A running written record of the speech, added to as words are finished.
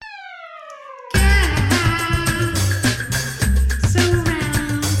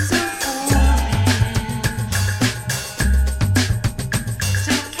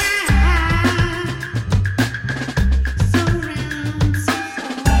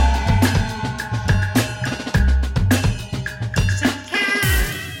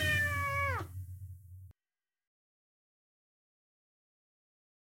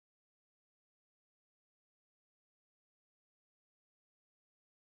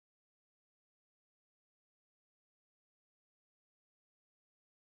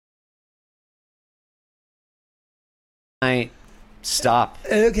night. Stop.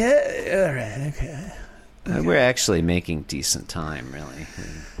 Okay. All right. Okay. We're actually making decent time, really.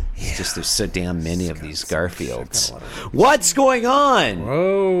 It's just there's so damn many of these Garfields. What's going on?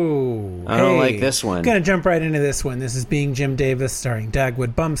 Whoa. I don't like this one. I'm going to jump right into this one. This is Being Jim Davis, starring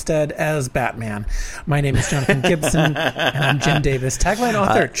Dagwood Bumstead as Batman. My name is Jonathan Gibson, and I'm Jim Davis. Tagline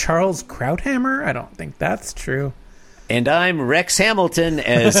author Charles Krauthammer? I don't think that's true. And I'm Rex Hamilton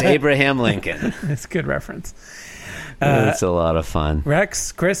as Abraham Lincoln. That's a good reference. It's a lot of fun.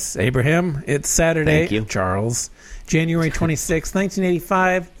 Rex, Chris, Abraham, it's Saturday. Thank you. Charles. January 26,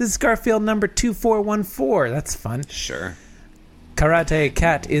 1985. This is Garfield number 2414. That's fun. Sure. Karate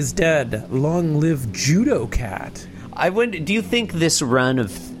Cat is dead. Long live Judo Cat. I wonder, do you think this run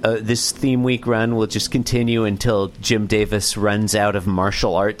of this theme week run will just continue until Jim Davis runs out of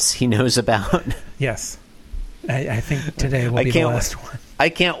martial arts he knows about? Yes. I think today will be the last one. I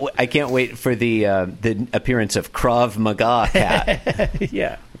can't wait for the appearance of Krav Maga Cat.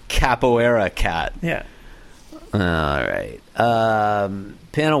 Yeah. Capoeira Cat. Yeah. All right.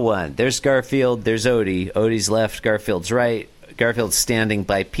 Panel 1. There's Garfield. There's Odie. Odie's left. Garfield's right. Garfield's standing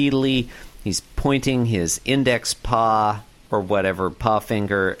bipedally. He's pointing his index paw or whatever, paw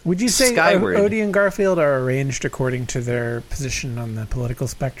finger, Would you say skyward. Odie and Garfield are arranged according to their position on the political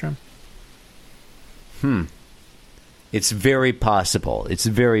spectrum? It's very possible. It's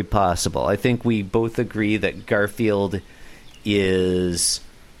very possible. I think we both agree that Garfield is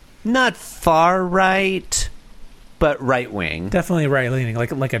not far right, but right wing. Definitely right-leaning,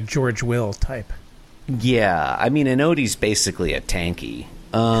 like a George Will type. Yeah, I mean, and Odie's basically a tanky.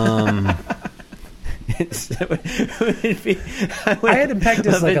 I had him pegged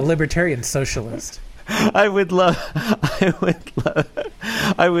as like a libertarian socialist. I would love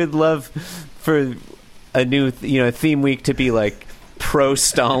for a new theme week to be like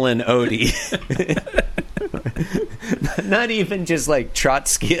pro-Stalin Odie. Not even just like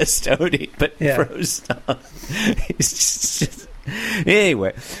Trotskyist Odie, but pro-Stalin. He's just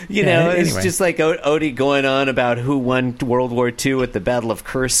anyway, it's just like Odie going on about who won World War II at the Battle of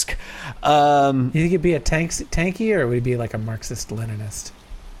Kursk. You think he'd be a tanky, or would he be like a Marxist-Leninist?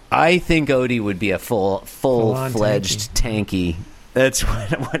 I think Odie would be a full-fledged tanky. That's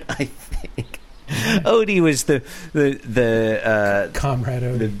what I think. Odie was the Comrade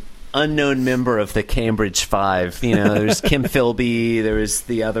Odie. the unknown member of the Cambridge Five. There's Kim Philby, there was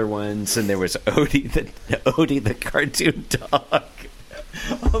the other ones, and there was Odie the cartoon dog.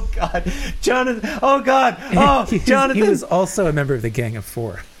 Oh God, Jonathan! Oh God! Oh, Jonathan! He was also a member of the Gang of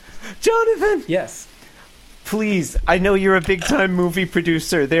Four. Jonathan! Yes. Please, I know you're a big-time movie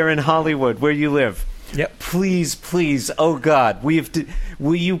producer there in Hollywood, where you live. Yep. Please, oh God,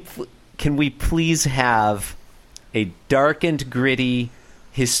 can we please have a dark and gritty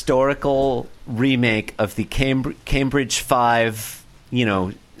historical remake of the Cambridge Five,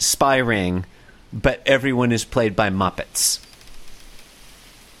 spy ring, but everyone is played by Muppets?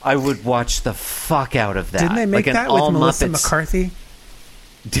 I would watch the fuck out of that. Didn't they make that with Melissa Muppets. McCarthy?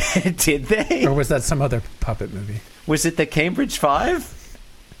 Did they? Or was that some other puppet movie? Was it the Cambridge Five?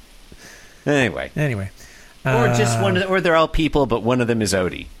 Anyway. Or just one of or they're all people, but one of them is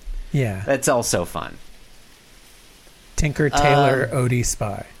Odie. Yeah. That's also fun. Tinker, Tailor, Odie,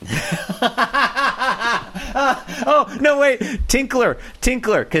 Spy. Oh, no, wait. Tinkler,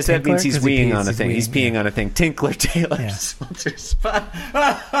 because that means he's weeing on a thing. He's peeing on a thing. Tinkler, Tailor, Soldier, Spy.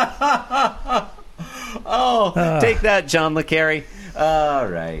 Take that, John Le Carre. All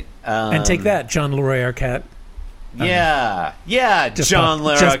right. And take that, John Leroy Arquette. Yeah, John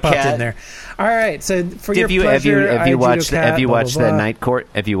Leroy just popped in Arquette. there. All right, so for your Have pleasure, you watched the Night Court?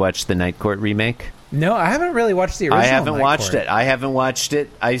 Have you watched the Night Court remake? No, I haven't really watched the original. I haven't Night watched Court. it. I haven't watched it.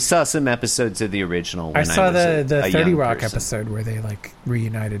 I saw some episodes of the original. When I saw the 30 young Rock person. episode where they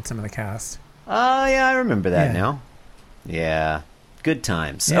reunited some of the cast. Oh yeah, I remember that now. Yeah, good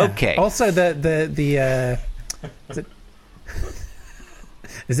times. Yeah. Okay. Also,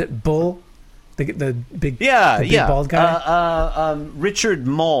 is it Bull? The big bald guy. Richard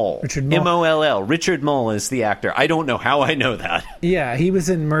Moll. M-O-L-L. Richard Moll is the actor. I don't know how I know that. Yeah, he was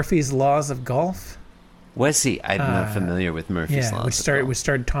in Murphy's Laws of Golf. Was he? I'm not familiar with Murphy's Laws. Which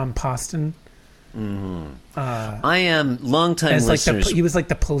starred Tom Poston. Mm-hmm. I am longtime listeners. He was like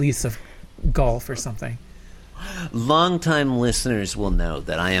the police of golf or something. Longtime listeners will know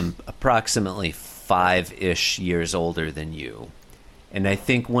that I am approximately 5-ish years older than you. And I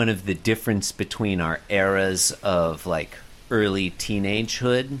think one of the difference between our eras of like early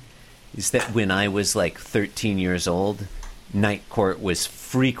teenagehood is that when I was like 13 years old, Night Court was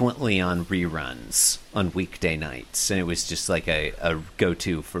frequently on reruns on weekday nights, and it was just like a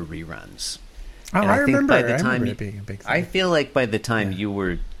go-to for reruns. Oh, And I think remember. by the I time remember it being a big thing. I feel like by the time you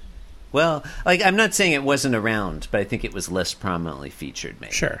were, well, like I'm not saying it wasn't around, but I think it was less prominently featured.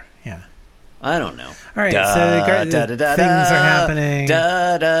 Maybe. Sure. Yeah. I don't know. All right. So things are happening.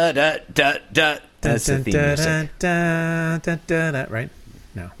 That's the theme music. Right?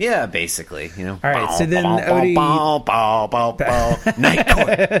 No. Yeah, basically, you know. All right, so then Odie... Night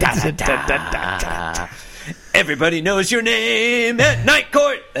Court. Everybody knows your name at Night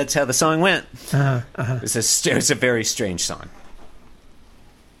Court. That's how the song went. It was a very strange song.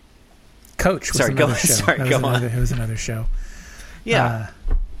 Coach was Sorry, another go- show. sorry, That go was on. another- It was another show. Yeah.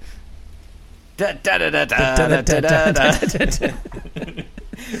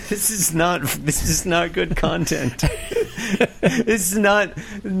 This is not good content.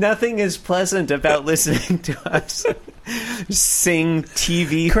 Nothing is pleasant about listening to us sing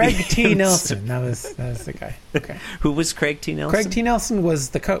TV Craig themes. T. Nelson. That was the guy. Okay. Who was Craig T. Nelson? Craig T. Nelson was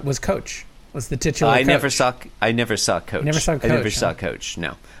coach. Was the titular I coach. never saw Coach. You never saw I never Coach, saw huh? Coach.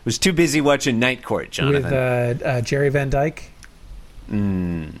 No, I was too busy watching Night Court, Jonathan. With Jerry Van Dyke.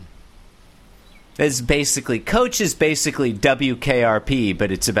 It's basically Coach is basically WKRP, but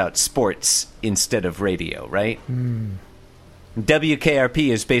it's about sports instead of radio, right? WKRP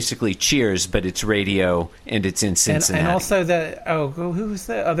is basically Cheers, but it's radio and it's in Cincinnati. And also who was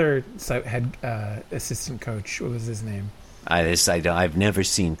the other head assistant coach? What was his name? I've never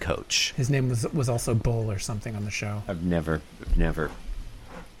seen Coach. His name was also Bull or something on the show. I've never.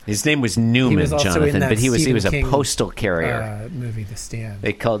 His name was Newman, He was also in Jonathan, that but he was Stephen a King, postal carrier. Movie The Stand.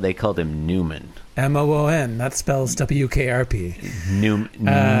 They called him Newman. MOON. That spells WKRP.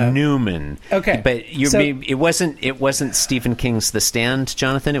 Newman. Okay, but so- it wasn't Stephen King's The Stand,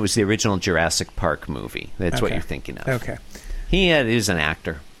 Jonathan. It was the original Jurassic Park movie. That's what Okay. you're thinking of. Okay. He is an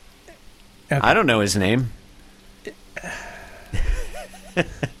actor. Okay. I don't know his name.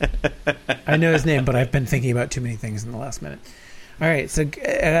 I know his name, but I've been thinking about too many things in the last minute. All right, so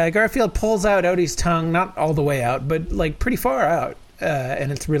Garfield pulls out Odie's tongue, not all the way out, but like pretty far out,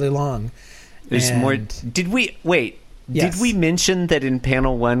 and it's really long. There's more. Did we wait? Yes. Did we mention that in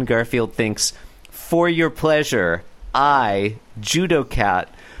panel 1, Garfield thinks, "For your pleasure, I, Judo Cat,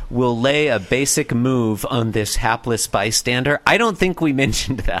 will lay a basic move on this hapless bystander"? I don't think we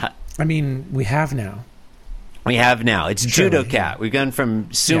mentioned that. I mean, we have now. We have now. It's Surely, Judo Cat. We've gone from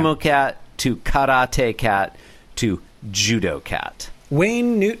Sumo Cat to Karate Cat to Judo Cat.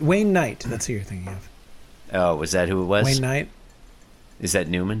 Wayne Knight. That's who you're thinking of. Oh, was that who it was? Wayne Knight. Is that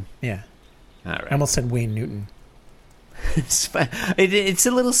Newman? Yeah. All right. I almost said Wayne Newton. It's fine. It's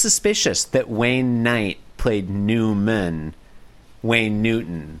a little suspicious that Wayne Knight played Newman. Wayne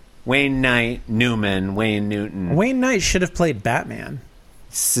Newton. Wayne Knight, Newman, Wayne Newton. Wayne Knight should have played Batman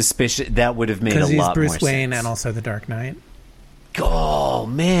Suspicious. That would have made a because he's lot Bruce more Wayne sense. and also the Dark Knight. Oh,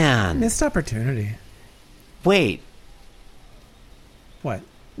 man. Missed opportunity. Wait. What?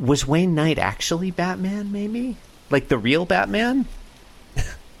 Was Wayne Knight actually Batman, maybe? Like the real Batman?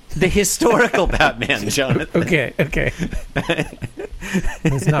 The historical Batman, Jonathan. Okay. I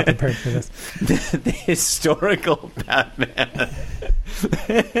was not prepared for this. The historical Batman.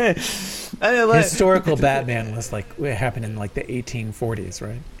 Historical Batman was like it happened in like the 1840s,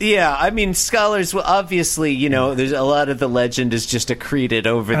 right? Yeah, I mean, scholars will obviously, there's a lot of the legend is just accreted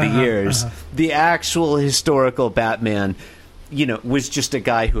over the years. The actual historical Batman, was just a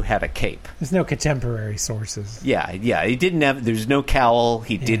guy who had a cape. There's no contemporary sources. Yeah, he didn't have, there's no cowl.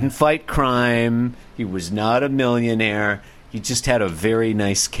 He didn't fight crime. He was not a millionaire. He just had a very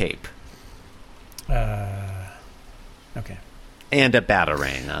nice cape. Okay. And a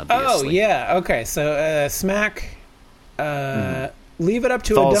batarang, obviously. Oh, yeah. Okay, so Smack, leave it up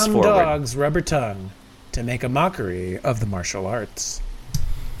to Falls a dumb forward. dog's rubber tongue to make a mockery of the martial arts.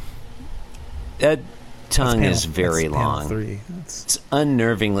 That tongue That's is very panel long. 3. That's, It's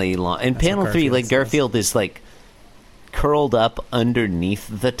unnervingly long. And That's panel what 3, like, Garfield says. Garfield is, like, curled up underneath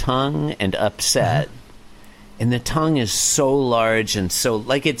the tongue and upset. And the tongue is so large and so,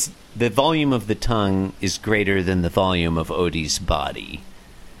 like, the volume of the tongue is greater than the volume of Odie's body.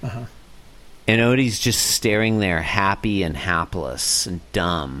 And Odie's just staring there, happy and hapless and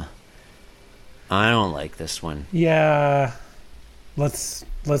dumb. I don't like this one. yeah. Let's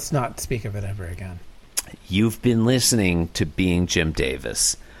not speak of it ever again. You've been listening to Being Jim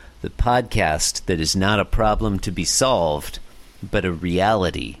Davis, the podcast that is not a problem to be solved, but a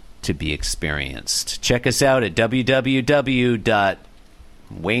reality to be experienced. Check us out at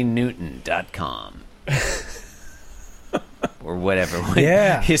www.waynenewton.com. Or whatever.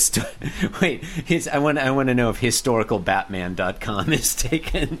 Yeah. I want to know if historicalbatman.com is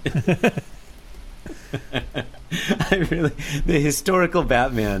taken. The historical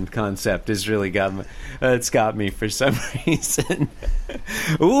Batman concept has really got me. It's got me for some reason.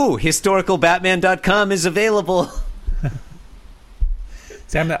 Ooh, historicalbatman.com is available.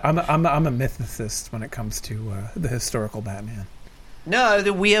 See, I'm a mythicist when it comes to the historical Batman. No,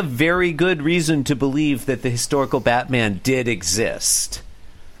 we have very good reason to believe that the historical Batman did exist.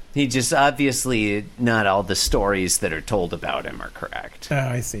 He just obviously not all the stories that are told about him are correct. Oh,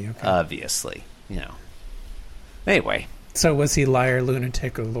 I see. Okay. Obviously, Anyway, so was he liar,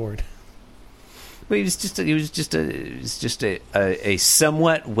 lunatic, or lord? Well, he was just a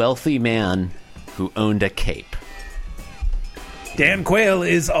somewhat wealthy man who owned a cape. Dan Quayle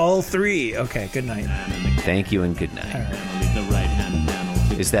is all three. Okay, good night. Thank you and good night. All right.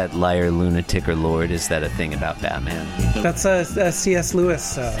 Is that liar, lunatic, or lord? Is that a thing about Batman? That's a C.S.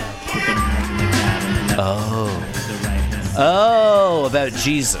 Lewis. Oh, about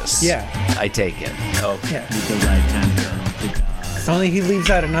Jesus. Yeah. I take it. Okay. Yeah. Only he leaves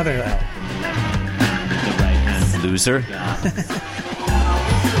out another L. Loser.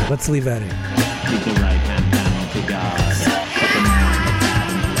 Let's leave that in.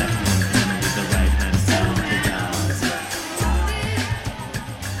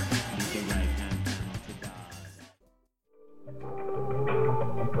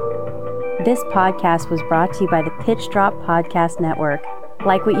 This podcast was brought to you by the Pitch Drop Podcast Network.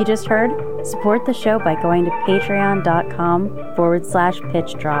 Like what you just heard? Support the show by going to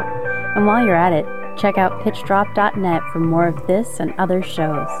patreon.com/Pitch Drop. And while you're at it, check out pitchdrop.net for more of this and other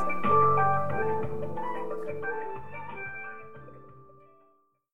shows.